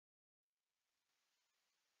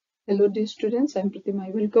Hello dear students, I am Pratima.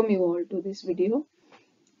 I welcome you all to this video.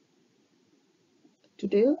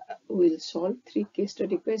 Today we will solve 3 case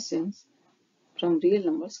study questions from real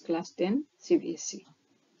numbers class 10 CBSE.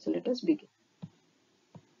 So let us begin.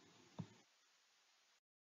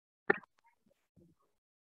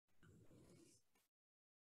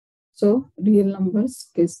 So real numbers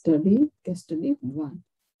case study 1.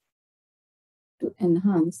 To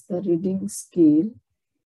enhance the reading skill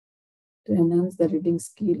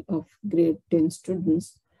of grade 10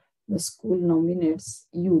 students, the school nominates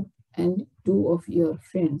you and 2 of your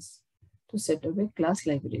friends to set up a class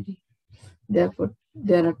library. Therefore,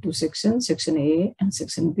 there are 2 sections, section A and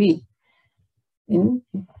section B in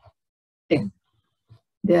 10.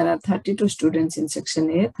 There are 32 students in section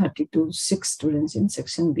A, 6 students in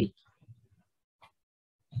section B.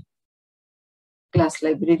 Class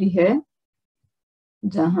library है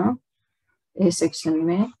जहां A section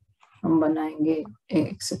में हम बनाएंगे,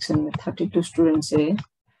 एक section में 32 students है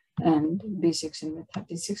and B section में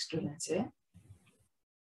 36 students है.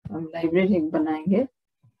 हम लाइब्रेरी एक बनाएंगे.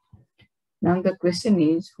 Now the question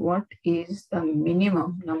is, what is the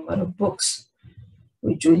minimum number of books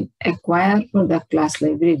which will acquire for the class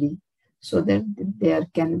library so that there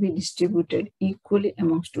can be distributed equally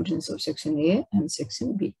among students of section A and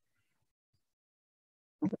section B.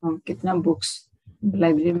 हम कितना books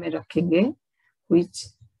library में रखेंगे which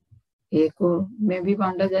A को में भी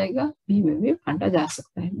बांटा जाएगा, B में भी बांटा जा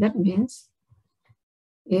सकता है. That means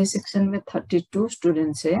A सेक्शन में 32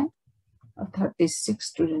 स्टूडेंट्स है और 36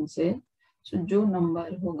 स्टूडेंट्स है. सो जो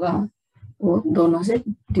नंबर होगा वो दोनों से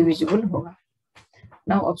डिविजिबल होगा.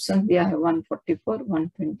 नाउ ऑप्शन दिया है 144,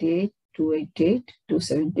 128, 288,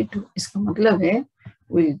 272. इसका मतलब है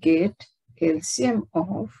we'll get LCM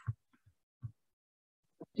of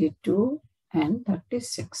 32 and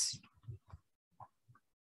 36.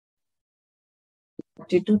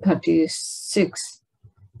 32, 36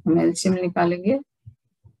 हम LCM निकालेंगे.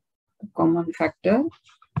 कॉमन फैक्टर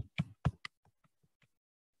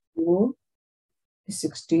वो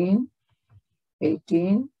 16,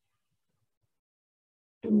 18,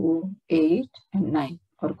 2, 8 and 9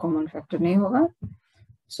 और कॉमन फैक्टर नहीं होगा.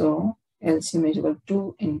 So LCM is equal to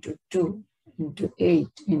 2 into 2 into 8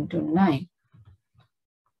 into 9.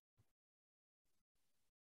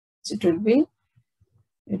 So it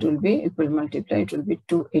will be equal multiply, it will be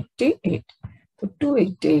 288. So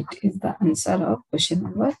 288 is the answer of question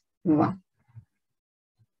number 1.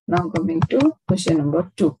 Now coming to question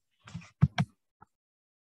number 2.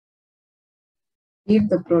 If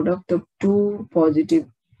the product of 2 positive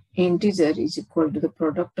integer is equal to the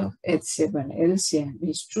product of HCF and LCM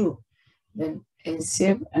is true, then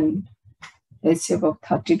HCF of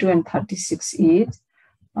 32 and 36 is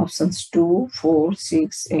options 2, 4,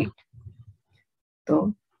 6, 8.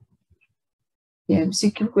 तो ये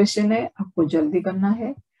MCQ question है, आपको जल्दी करना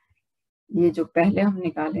है. ये जो पहले हम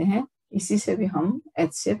निकाले हैं इसी से भी हम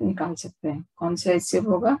HCF निकाल सकते हैं. कौन सा HCF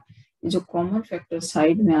होगा? ये जो कॉमन फैक्टर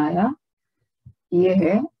साइड में आया ये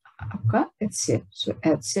है आपका HCF. So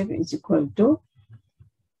HCF is equal to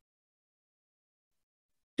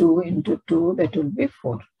 2 into 2, that will be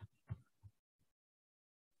 4.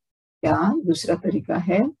 या दूसरा तरीका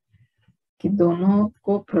है कि दोनों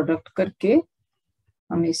को प्रोडक्ट करके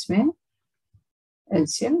हम इसमें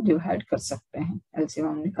LCM डिवाइड कर सकते हैं. LCM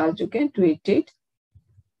हम निकाल चुके हैं 288,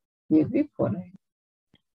 ये भी 4 है.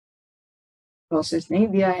 प्रोसेस नहीं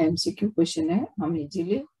दिया है, एमसीक्यू क्वेश्चन है, हम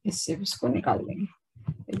इजीली इससे इसको निकाल लेंगे.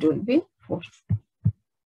 It will be 4.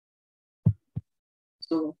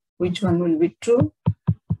 So which one will be true?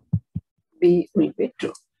 B will be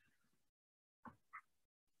true.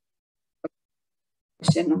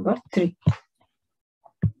 Question number 3.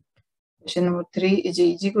 Question number 3 is an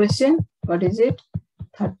easy question. What is it?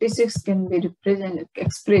 36 can be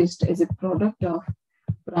expressed as a product of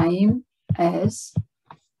prime as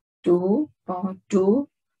 2 power 2,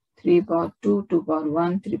 3 power 2, 2 power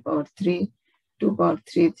 1, 3 power 3, 2 power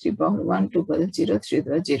 3, 3 power 1, 2 power 0, 3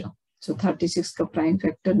 power 0. So 36 का prime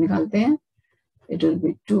factor निकालते हैं. It will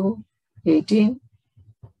be 2, 18,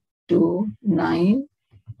 2, 9,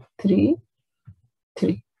 3,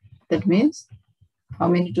 3. That means how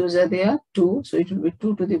many 2s are there? 2. So it will be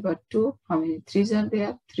 2 to the power 2. How many 3s are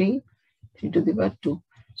there? 3. 3 to the power 2.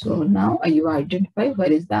 So now you identify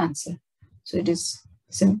where is the answer. So it is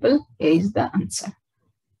simple. A is the answer.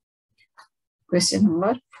 Question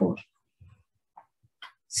number 4.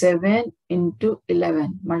 7 into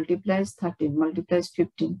 11 multiplies 13 multiplies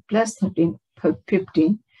 15 plus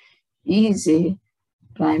 15 is a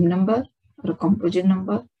prime number or a composite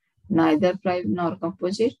number. Neither prime nor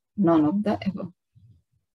composite, none of the above.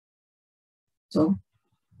 So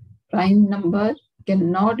prime number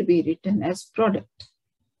cannot be written as product.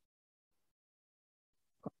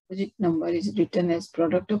 Composite number is written as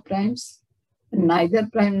product of primes. Neither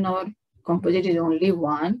prime nor composite is only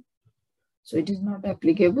one, so it is not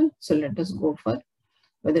applicable. So let us go for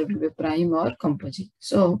whether it will be prime or composite.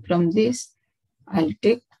 So from this, I'll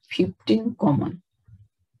take 15 common.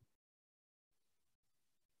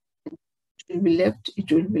 It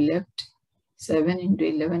will be left 7 into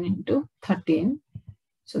 11 into 13.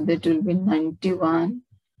 So that will be 91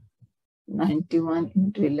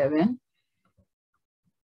 into 11.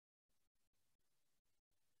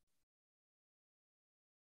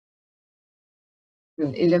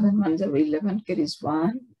 11 ones are 11 carries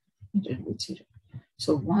 1. It will be 0.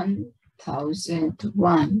 So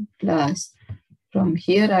 1001 plus, from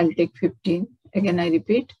here I'll take 15. Again I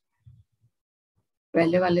repeat,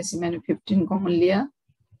 पहले वाले से मैंने 15 common लिया,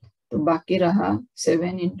 तो बाकी रहा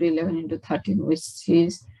 7 into 11 into 13 which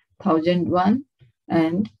is 1001,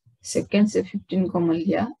 and second से 15 common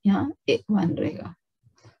लिया, यहाँ 1 रहेगा.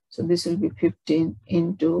 So this will be 15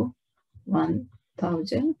 into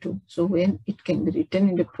 1002. So when it can be written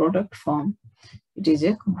in the product form, it is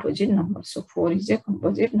a composite number. So 4 is a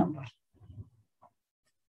composite number.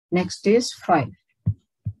 Next is 5.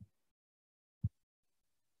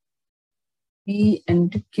 P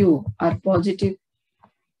and Q are positive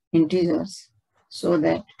integers, so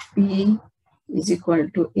that P is equal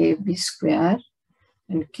to AB square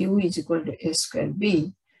and Q is equal to A square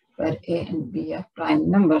B, where A and B are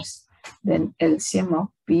prime numbers. Then LCM of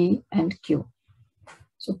P and Q.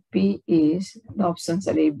 So P is, the options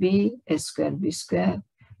are AB, A square, B square,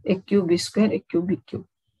 AQ, B square, AQ, BQ.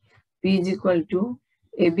 P is equal to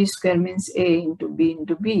AB square means A into B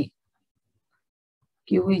into B.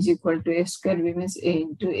 Q is equal to A square, B means A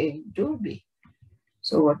into B.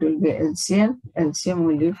 So what will be LCM? LCM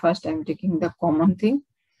will be, first I'm taking the common thing,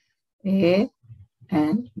 A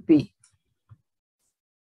and B.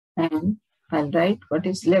 And I'll write what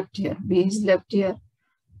is left here. B is left here.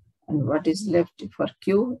 And what is left for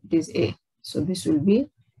Q? It is A. So this will be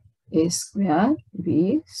A square,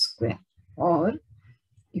 B square. Or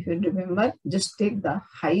if you remember, just take the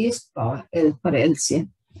highest power L for LCM.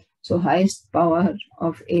 So highest power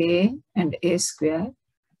of A and A square,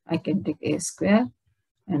 I can take A square.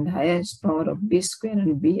 And highest power of B square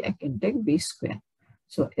and B, I can take B square.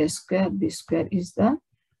 So A square, B square is the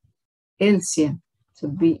LCM. So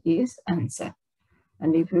B is answer.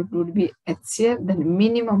 And if it would be HCF, then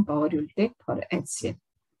minimum power you'll take for HCF.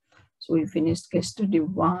 So we finished case study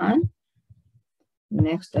 1.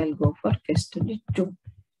 Next I'll go for case study 2.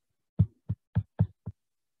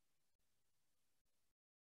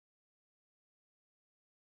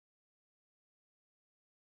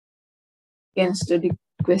 Case study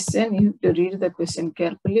question, you have to read the question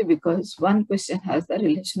carefully because one question has the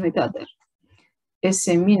relation with other. A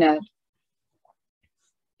seminar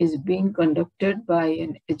is being conducted by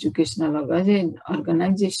an educational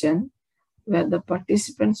organization where the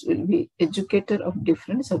participants will be educators of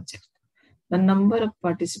different subjects. The number of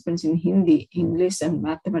participants in Hindi, English, and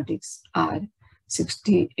mathematics are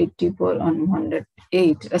 60, 84, and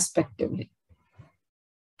 108 respectively.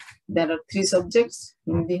 There are 3 subjects,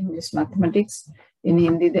 Hindi, English, mathematics. In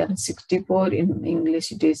Hindi, there are 64. In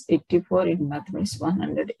English, it is 84. In mathematics,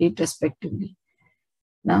 108 respectively.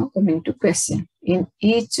 Now coming to question. In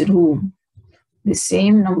each room, the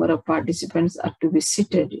same number of participants are to be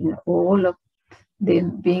seated, in all of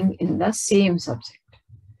them being in the same subject.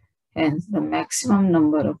 Hence, the maximum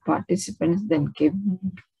number of participants then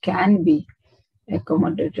can be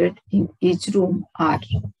accommodated in each room are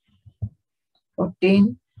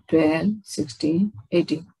 14, 12, 16,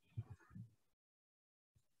 18.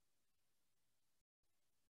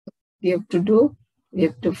 We have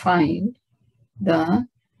to find the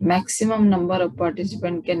maximum number of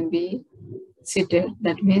participants can be seated.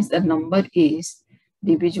 That means the number is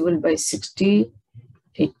divisible by 60,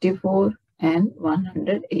 84, and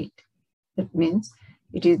 108. That means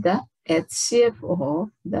it is the HCF of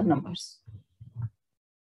the numbers.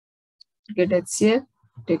 To get HCF,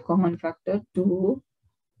 take common factor 2,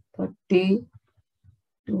 30,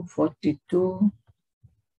 242,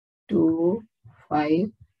 2,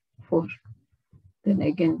 5, 4. Then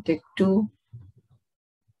again take 2,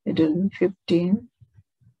 it will be 15,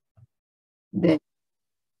 then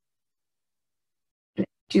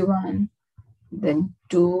 21, then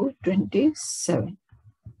 2, 27.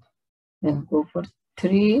 Then go for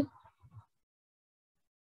 3,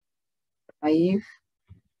 5,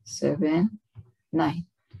 7, 9.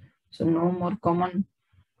 So no more common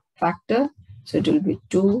factor. So it will be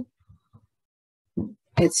 2.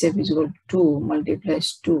 HCF is equal to 2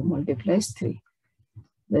 multiplies 2 multiplies 3.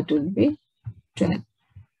 That will be 12.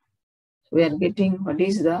 So we are getting what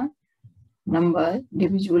is the number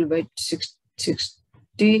divisible by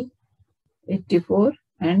 60, 84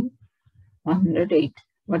 and 108.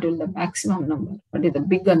 What will the maximum number? What is the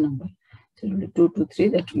bigger number? So it will be 2 to 3,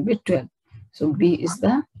 that will be 12. So B is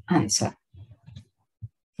the answer.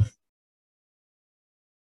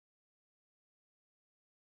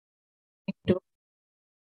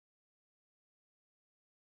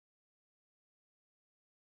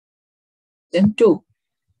 Question 2.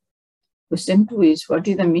 Question 2 is, what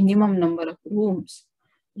is the minimum number of rooms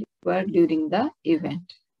required during the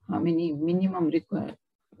event? How many minimum required?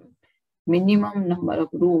 Minimum number of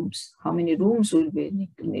rooms. How many rooms will be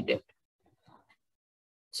needed?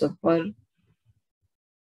 So for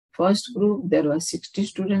first group, there were 60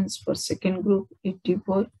 students. For second group,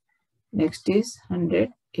 84. Next is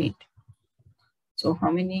 108. So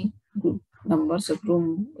how many group numbers of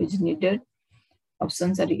room is needed?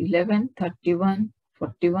 Options are 11, 31,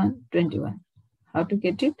 41, 21. How to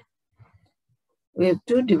get it? We have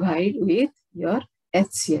to divide with your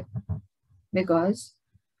HCF, because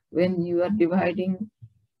when you are dividing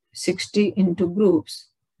 60 into groups,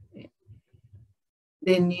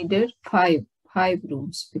 they needed five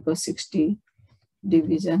rooms, because 60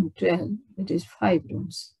 division 12, that is 5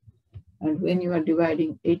 rooms. And when you are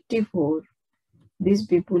dividing 84, these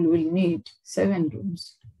people will need 7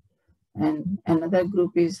 rooms. And another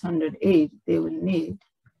group is 108, they will need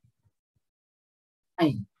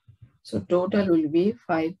 9. So total will be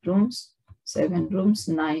 5 rooms, 7 rooms,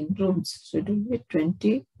 9 rooms. So it will be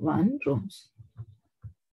 21 rooms.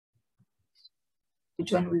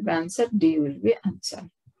 Which one will be answered? D will be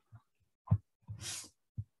answered.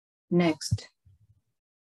 Next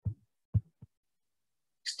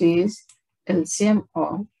is LCM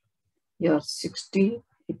of your 60,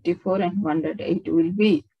 84 and 108 will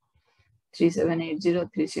be 3780,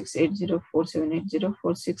 3680, 4780,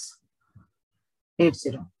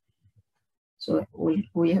 4680. So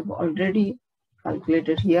we have already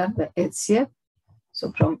calculated here the HCF.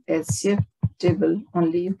 So from HCF table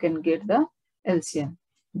only you can get the LCM.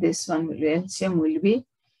 This one will be LCM will be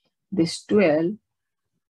this 12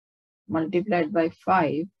 multiplied by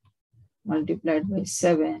 5 multiplied by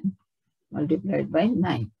 7 multiplied by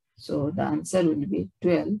 9. So the answer will be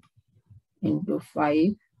 12 into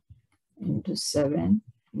 5 into 7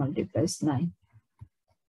 multiplies 9.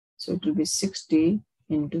 So it will be 60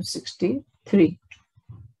 into 63.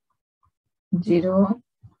 0,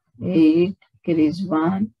 8, carries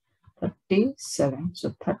 1, 37.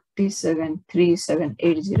 So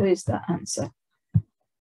 373780 is the answer.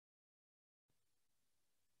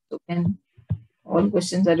 So when all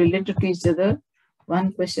questions are related to each other,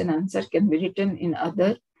 one question answer can be written in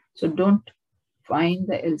other. So don't find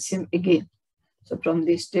the LCM again. So from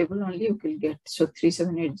this table only you will get. So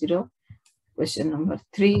 3780, question number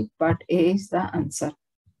 3, part A is the answer.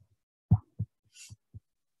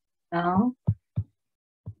 Now,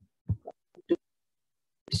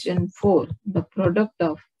 question 4, the product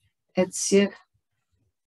of HCF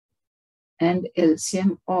and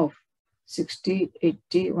LCM of 60,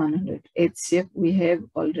 80, 100. HCF we have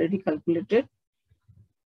already calculated,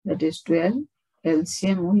 that is 12.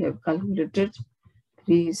 LCM we have calculated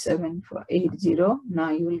 37480. Now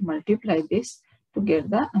you will multiply this to get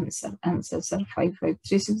the answer. Answers are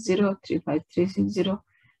 55360, 35360,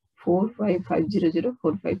 45500,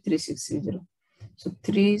 45360. So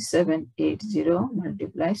 3780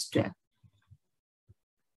 multiplies 12.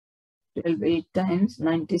 12 8 times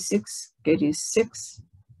 96 carries 6,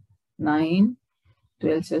 9,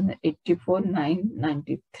 12 7 84, 9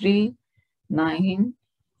 93, 9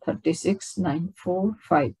 36, 9 4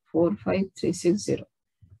 5, 45360.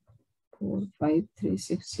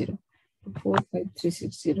 45360.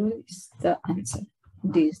 45360 is the answer.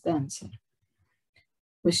 D is the answer.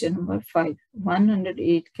 Question number 5.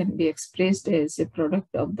 108 can be expressed as a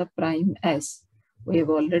product of the prime S. We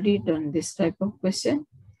have already done this type of question.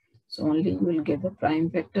 So only you will get the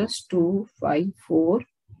prime factors 2, 5, 4,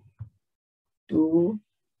 2,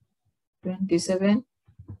 27,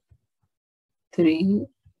 3,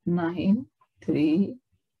 9, 3,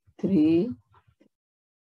 3.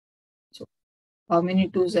 So how many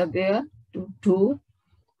 2s are there? 2, 2.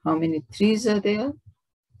 How many 3s are there?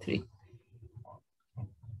 3.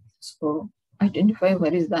 So identify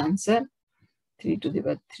what is the answer. 3 to the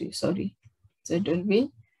power 3, sorry. So it will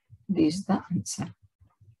be, this is the answer.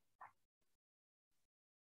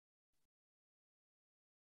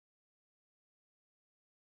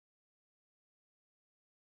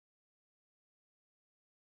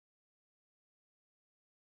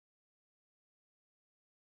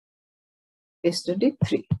 Case study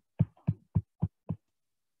 3.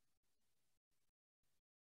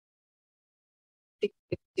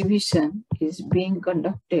 exhibition is being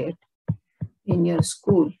conducted in your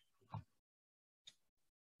school?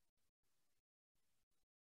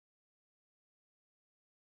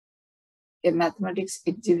 A mathematics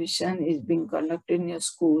exhibition is being conducted in your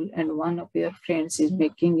school and one of your friends is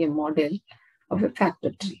making a model of a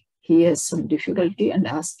factor tree. He has some difficulty and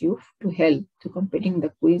asks you to help to completing the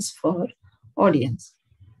quiz for audience.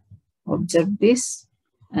 Observe this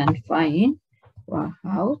and find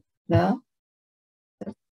how the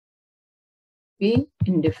be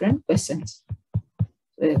in different questions.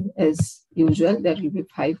 So as usual, there will be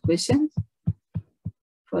 5 questions.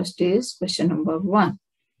 First is question number 1.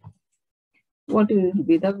 What will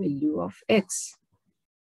be the value of x?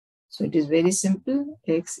 So it is very simple.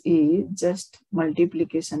 X is just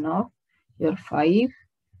multiplication of your 5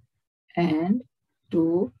 and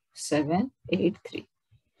 2, 7, 8, 3.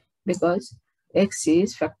 Because x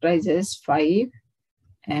is factorized as 5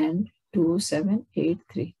 and 2, 7, 8,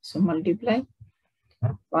 3. So multiply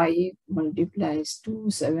 5 multiplies 2,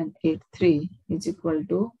 7, 8, 3 is equal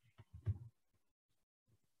to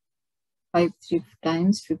 5 3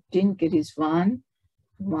 times 15 carries 1,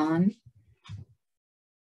 1,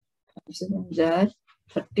 5 7 jar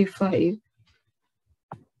 35,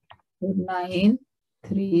 9,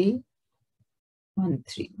 3, 1,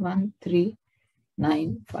 3, 1, 3,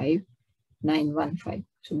 9, 5, 9, 1, 5.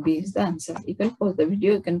 So B is the answer. You can pause the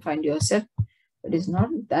video, you can find yourself. It is not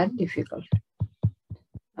that difficult.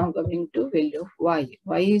 Now coming to value of y.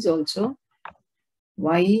 Y is also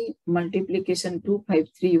y multiplication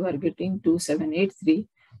 253, you are getting 2783.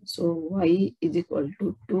 So y is equal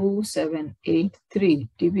to 2783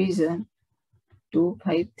 division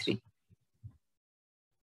 253.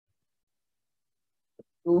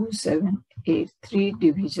 2783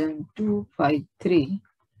 division 253.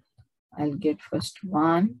 I'll get first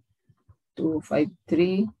 1,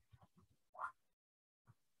 253.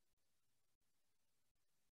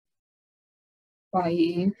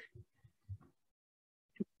 5.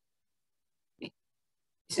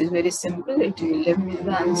 This is very simple. It will give me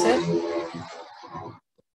the answer.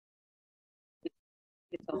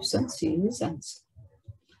 Option C is answer.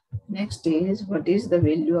 Next is, what is the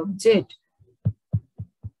value of z?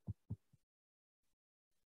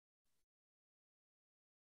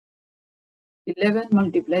 (11)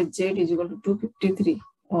 multiplied z is equal to 253,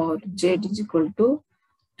 or z is equal to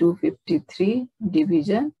 253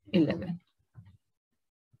 division 11.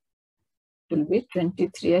 It will be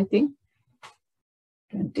 23, I think.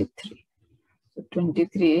 23. So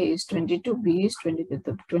 23A is 22, B is 23.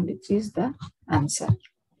 So 23 is the answer.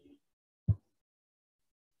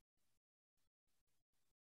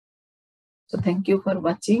 So thank you for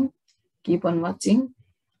watching. Keep on watching.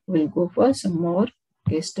 We'll go for some more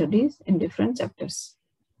case studies in different chapters.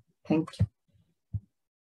 Thank you.